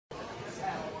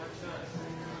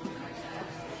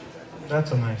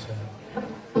That's a nice hat.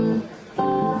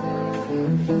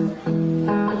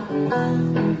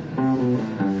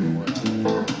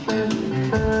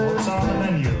 What's on the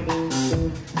menu?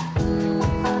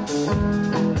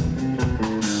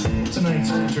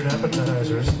 Tonight's featured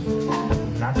appetizers,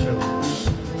 nachos,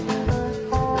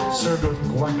 served with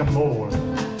guacamole,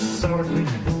 sour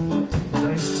cream,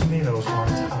 diced tomatoes on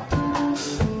top.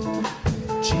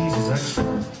 Cheese is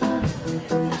extra,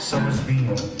 so is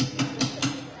bean.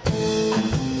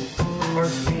 Our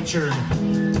featured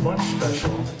lunch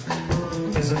special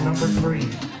is at number 3,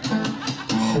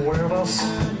 huevos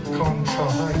con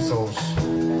chorizo,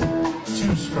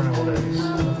 2 scrambled eggs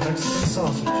with Mexican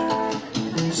sausage,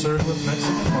 served with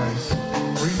Mexican rice,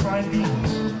 refried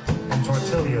beans, and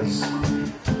tortillas.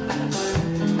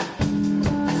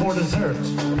 For dessert,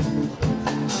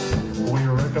 we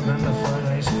recommend the fried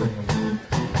ice cream,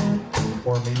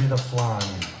 or maybe the flan.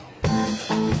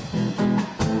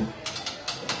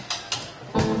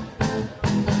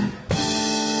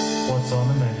 What's on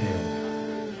the menu?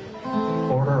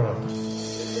 Order up.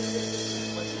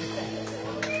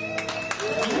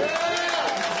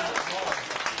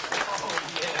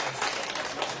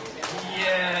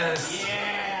 Yes.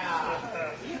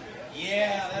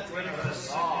 Yeah, that's ready for the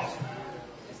song.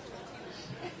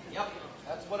 Yep,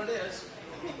 that's what it is.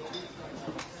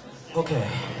 Okay.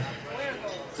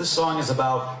 This song is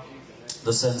about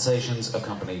the sensations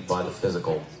accompanied by the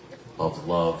physical of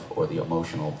love, or the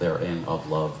emotional therein of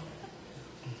love.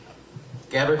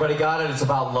 Okay, everybody got it? It's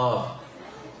about love.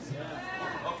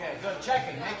 Okay, good.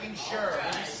 Checking, making sure.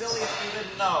 It'd be silly if you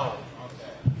didn't know.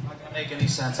 Okay. Not gonna make any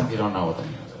sense if you don't know what that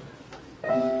means.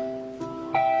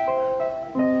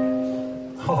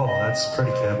 Oh, that's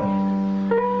pretty, Kevin.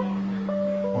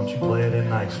 Won't you play it in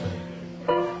nicely?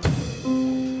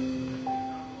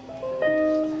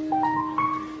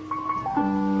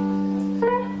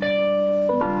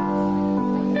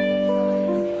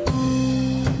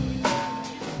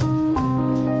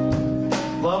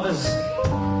 Love is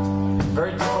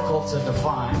very difficult to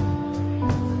define.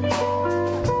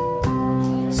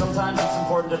 Sometimes it's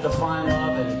important to define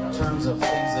love in terms of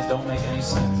things that don't make any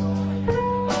sense.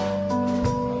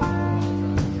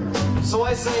 So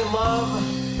I say love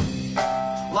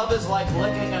is like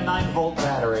licking a 9-volt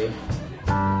battery.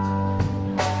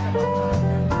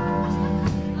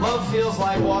 Love feels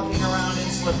like walking around in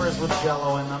slippers with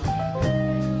jello in them.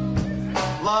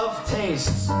 Love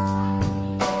tastes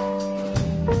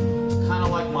kind of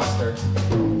like mustard.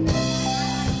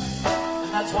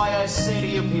 And that's why I say to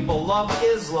you people, love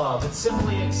is love. It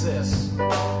simply exists.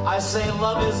 I say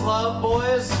love is love,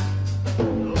 boys.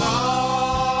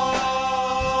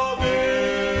 Love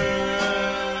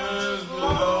is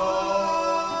love.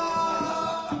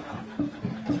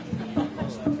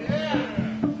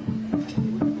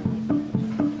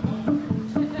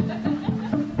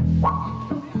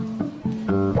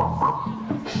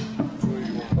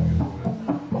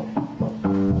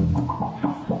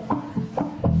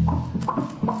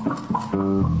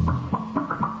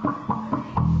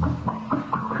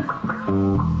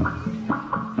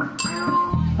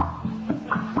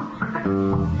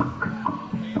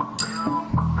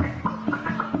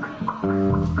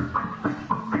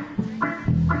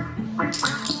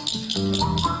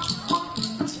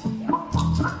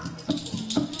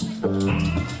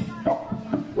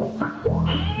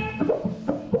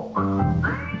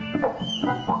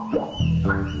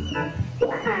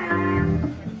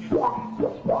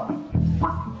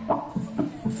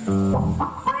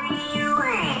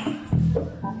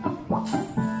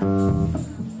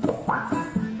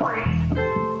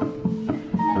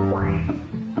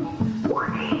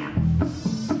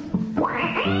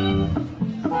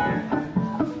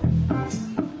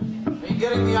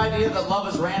 Getting the idea that love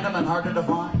is random and hard to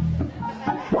define?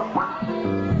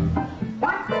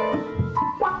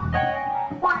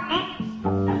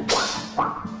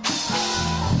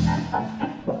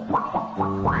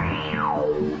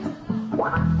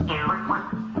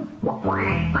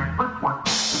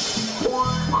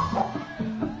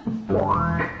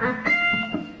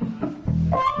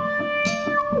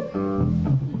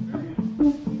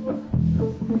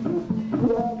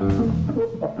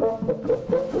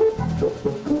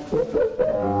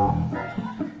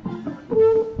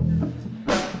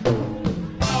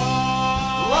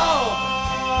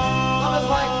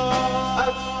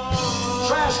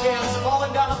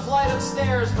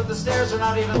 But the stairs are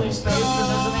not evenly spaced, and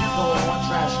there's an anvil in one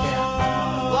trash can.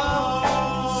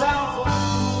 Love sounds like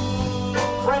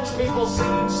French people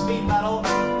singing speed metal.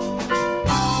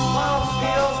 Love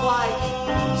feels like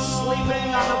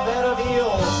sleeping on a bed of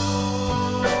eels.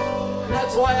 And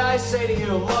that's why I say to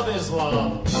you, love is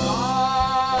love.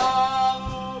 Love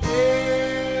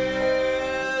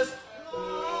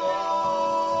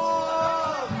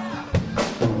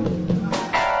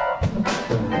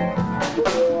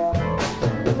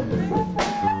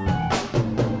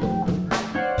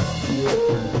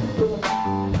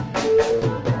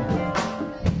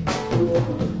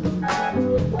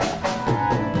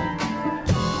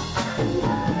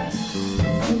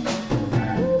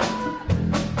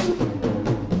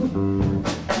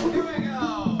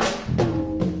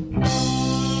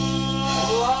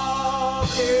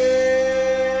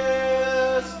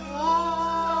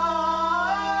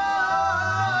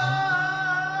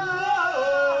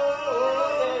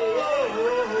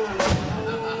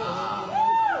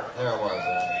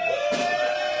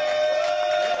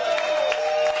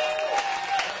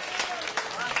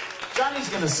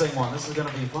to sing one. This is going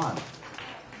to be fun.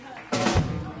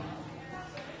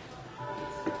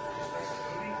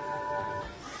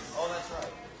 Oh, that's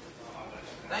right.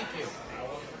 Thank you.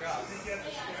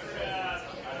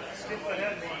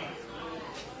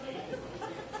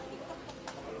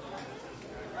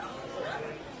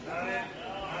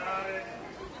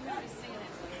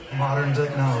 Modern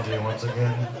technology once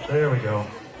again. There we go.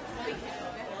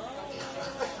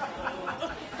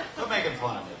 Quit making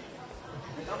fun of me.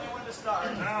 Tell me when to start.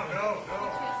 Now, go.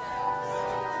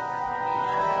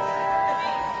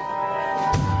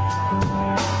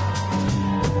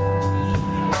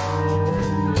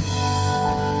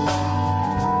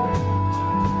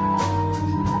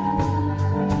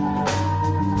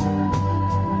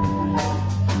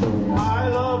 I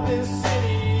love this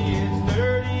city, it's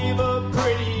dirty but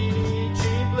pretty,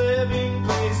 cheap living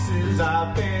places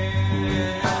I've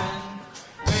been.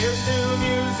 There's new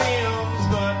museums,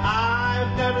 but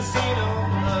I've never seen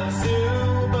them, a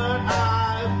zoo, but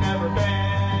I've never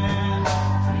been.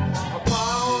 A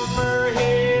Palmer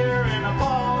here and a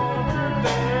Palmer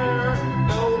there,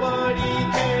 nobody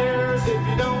cares if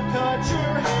you don't cut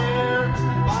your hair.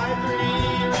 Buy 3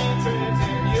 retreads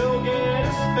and you'll get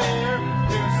a spare.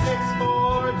 There's 6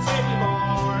 more titty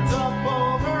bars up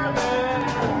over there.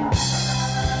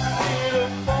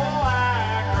 Beautiful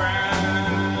Akron,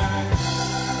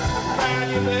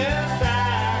 fabulous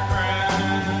Akron.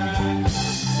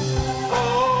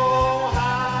 Ohio,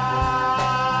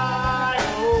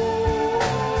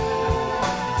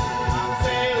 I'm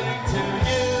sailing to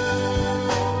you.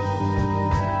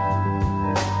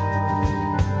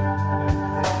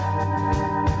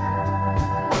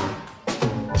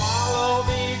 Follow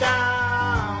me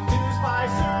down to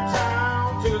Spicer Town,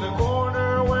 to the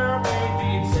corner where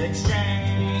babies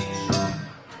exchange.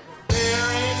 There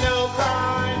ain't no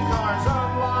crime, cars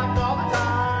unlocked all the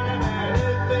time, and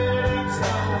if it ain't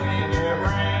snowing, it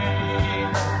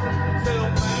rains. Still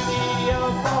plenty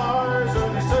of bars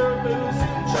where they serve booze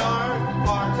and jars.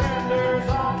 Bartenders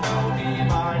all know me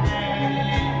by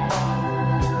name.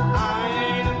 I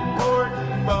ain't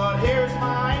important, but here's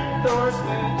my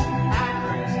endorsement.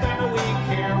 Akron, spend a week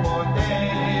here one day.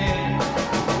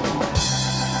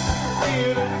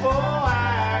 Beautiful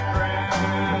Akron,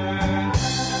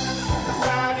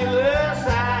 fabulous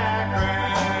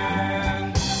Akron,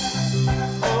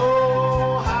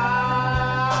 Ohio,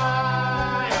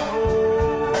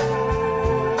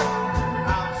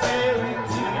 I'm sailing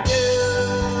to you.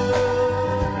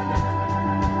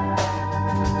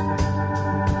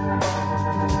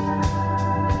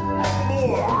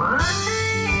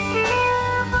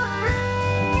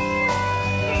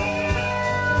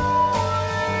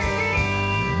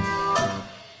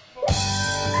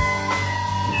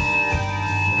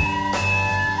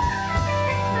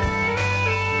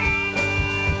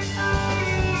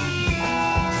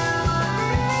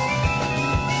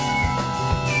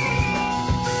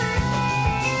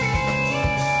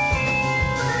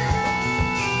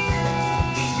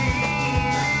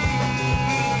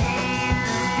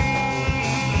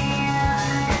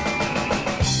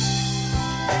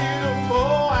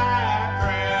 Beautiful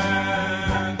Akron,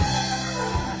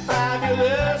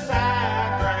 fabulous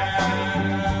Akron,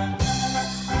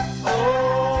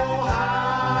 Ohio,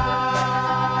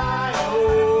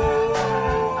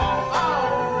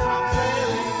 I'm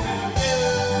sailing to you.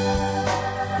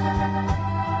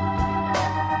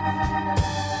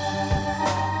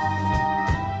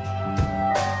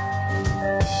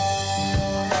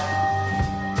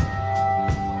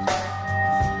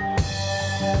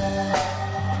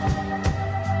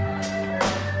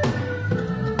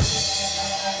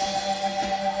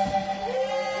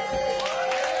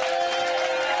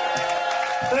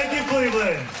 Thank you,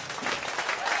 Cleveland.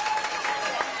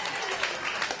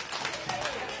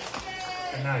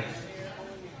 Good night.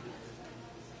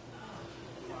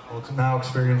 Well, to now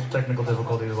experience technical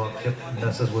difficulties while Kip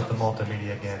messes with the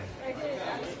multimedia again. I did.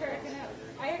 I was cracking up.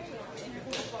 I actually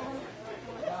interviewed the phone.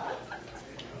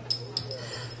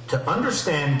 To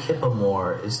understand Kip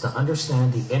Amore is to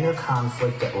understand the inner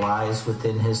conflict that lies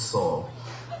within his soul.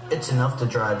 It's enough to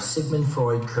drive Sigmund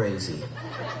Freud crazy.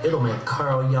 It'll make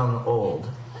Carl Jung old.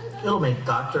 It'll make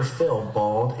Dr. Phil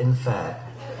bald and fat.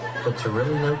 But to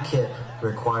really know Kip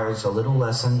requires a little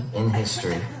lesson in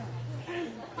history.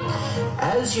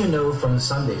 As you know from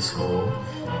Sunday school,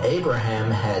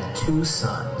 Abraham had 2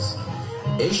 sons.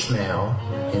 Ishmael,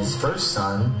 his first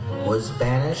son, was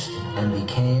banished and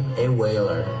became a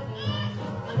whaler.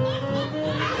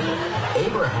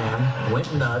 Abraham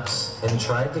went nuts and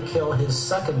tried to kill his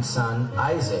second son,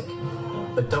 Isaac.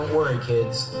 But don't worry,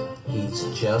 kids, he's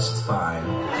just fine.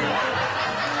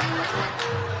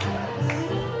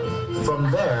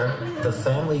 From there, the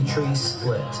family tree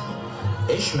split.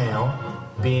 Ishmael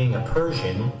being a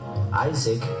Persian,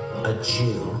 Isaac a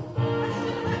Jew.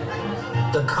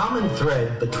 The common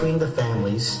thread between the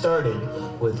families started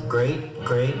with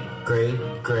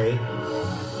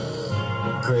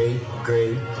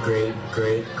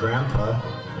great-great-great-great-great-great-grandpa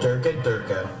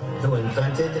Durga, who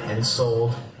invented and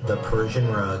sold the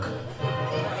Persian rug.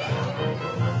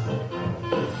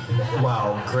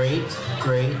 While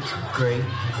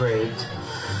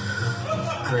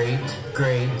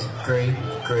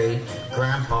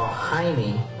great-great-great-great-great-great-grandpa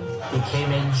Jaime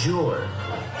became a jeweler,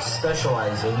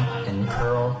 specializing in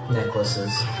pearl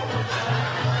necklaces.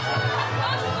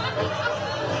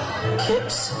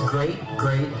 Kip's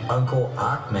great-great-uncle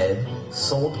Ahmed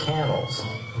sold camels,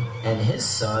 and his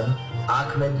son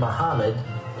Ahmed Muhammad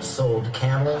sold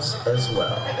camels as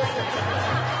well.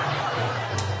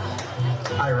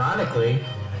 Ironically,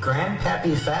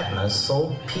 Grandpappy Fatma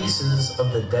sold pieces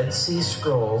of the Dead Sea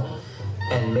Scroll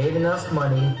and made enough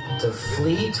money to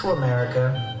flee to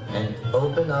America and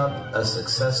open up a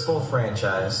successful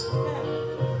franchise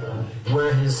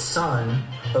where his son,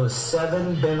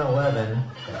 Osseven bin 11,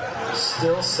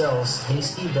 still sells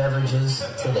tasty beverages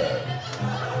today.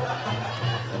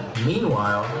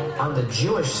 Meanwhile, on the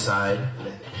Jewish side,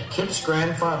 Kip's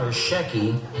grandfather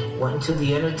Shecky went into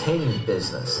the entertainment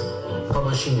business,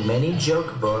 publishing many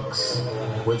joke books,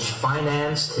 which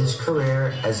financed his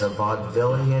career as a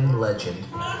vaudevillian legend.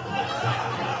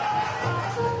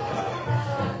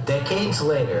 Decades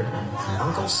later,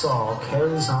 Uncle Saul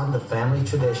carries on the family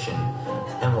tradition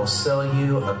and will sell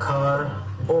you a car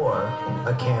or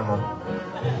a camel.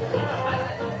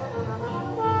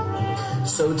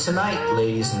 So tonight,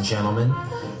 ladies and gentlemen,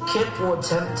 Kip will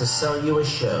attempt to sell you a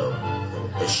show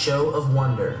of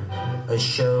wonder, a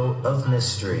show of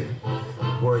mystery,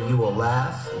 where you will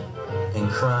laugh and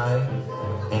cry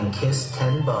and kiss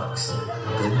 $10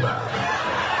 goodbye.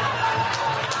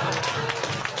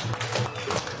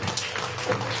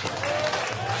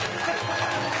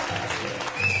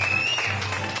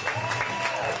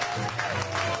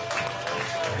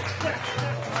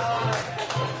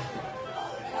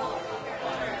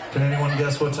 Can anyone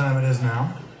guess what time it is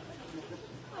now?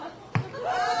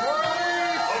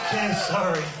 Okay,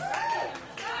 sorry.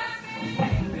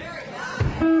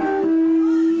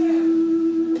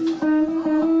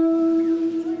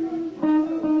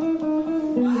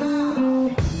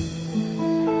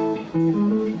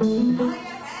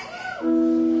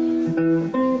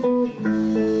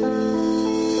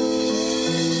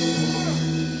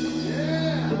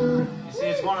 You see,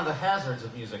 it's one of the hazards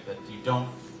of music that you don't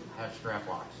have strap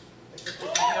locks.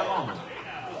 Take a moment.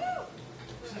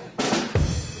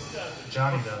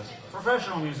 Johnny does.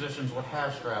 Professional musicians would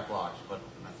have strap locks, but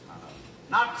that's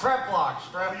not crep locks,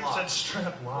 strap You locks. said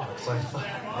strap locks. I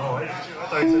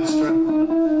thought you said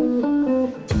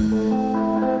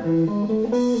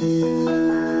strap.